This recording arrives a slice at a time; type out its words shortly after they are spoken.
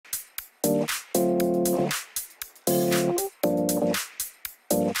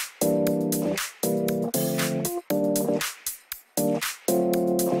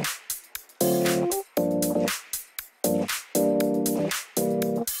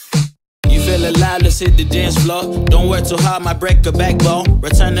Still alive, let's hit the dance floor. Don't work too hard, might break a backbone.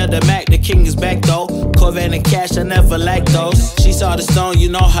 Return of the Mac, the king is back though. Corvette and cash, I never like those. She saw the stone, you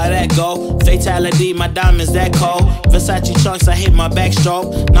know how that go. Fatality, my diamonds that cold. Versace trunks, I hit my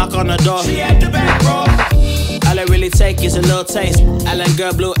backstroke. Knock on the door, she at the back, bro. All I really take is a little taste. Island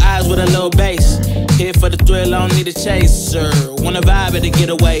girl, blue eyes with a little bass. Here for the thrill, I don't need a chaser. Wanna vibe at a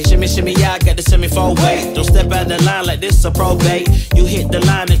getaway. Shimmy, shimmy, yeah, I got the semi-fold weight. Don't step out the line like this a probate. You hit the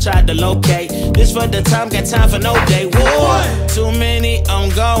line and try to locate. This for the time, got time for no day. Whoa. Too many, I'm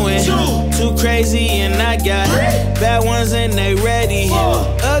going. Too crazy and I got bad ones and they ready.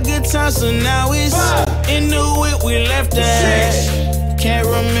 A good time, so now it's into it, we left that. Can't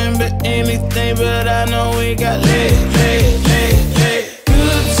remember anything, but I know we got lit.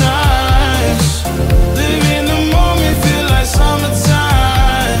 Good times, live in the moment, feel like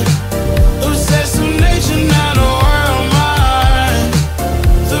summertime. Obsessed with nature, not a world mine.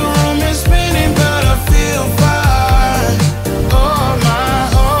 The room is spinning, but I feel fine.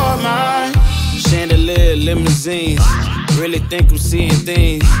 Oh my. Chandelier, limousines. Really think I'm seeing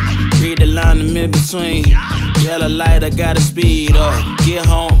things. Read the line in mid-between. Yellow light, I gotta speed up. Get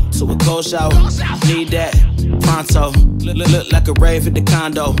home to a cold shower. Need that pronto. Look like a rave at the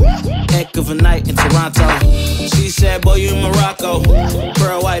condo. Heck of a night in Toronto. She said, boy, you in Morocco.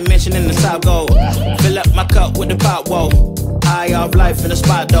 Pearl white mention in the top gold. Fill up my cup with the pop, whoa. High off life in the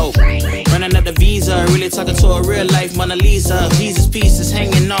spot, though. Running up the visa, really talking to a real life Mona Lisa. Jesus pieces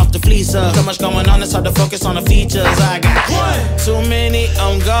hanging off the fleecer. So much going on, it's hard to focus on the features. I got too many,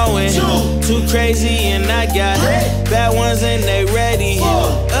 I'm going. Too crazy and I got bad ones and they ready.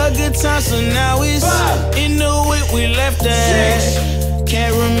 A good time, so now it's into it, we left that.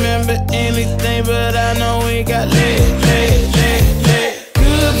 Can't remember anything, but I know we got lit.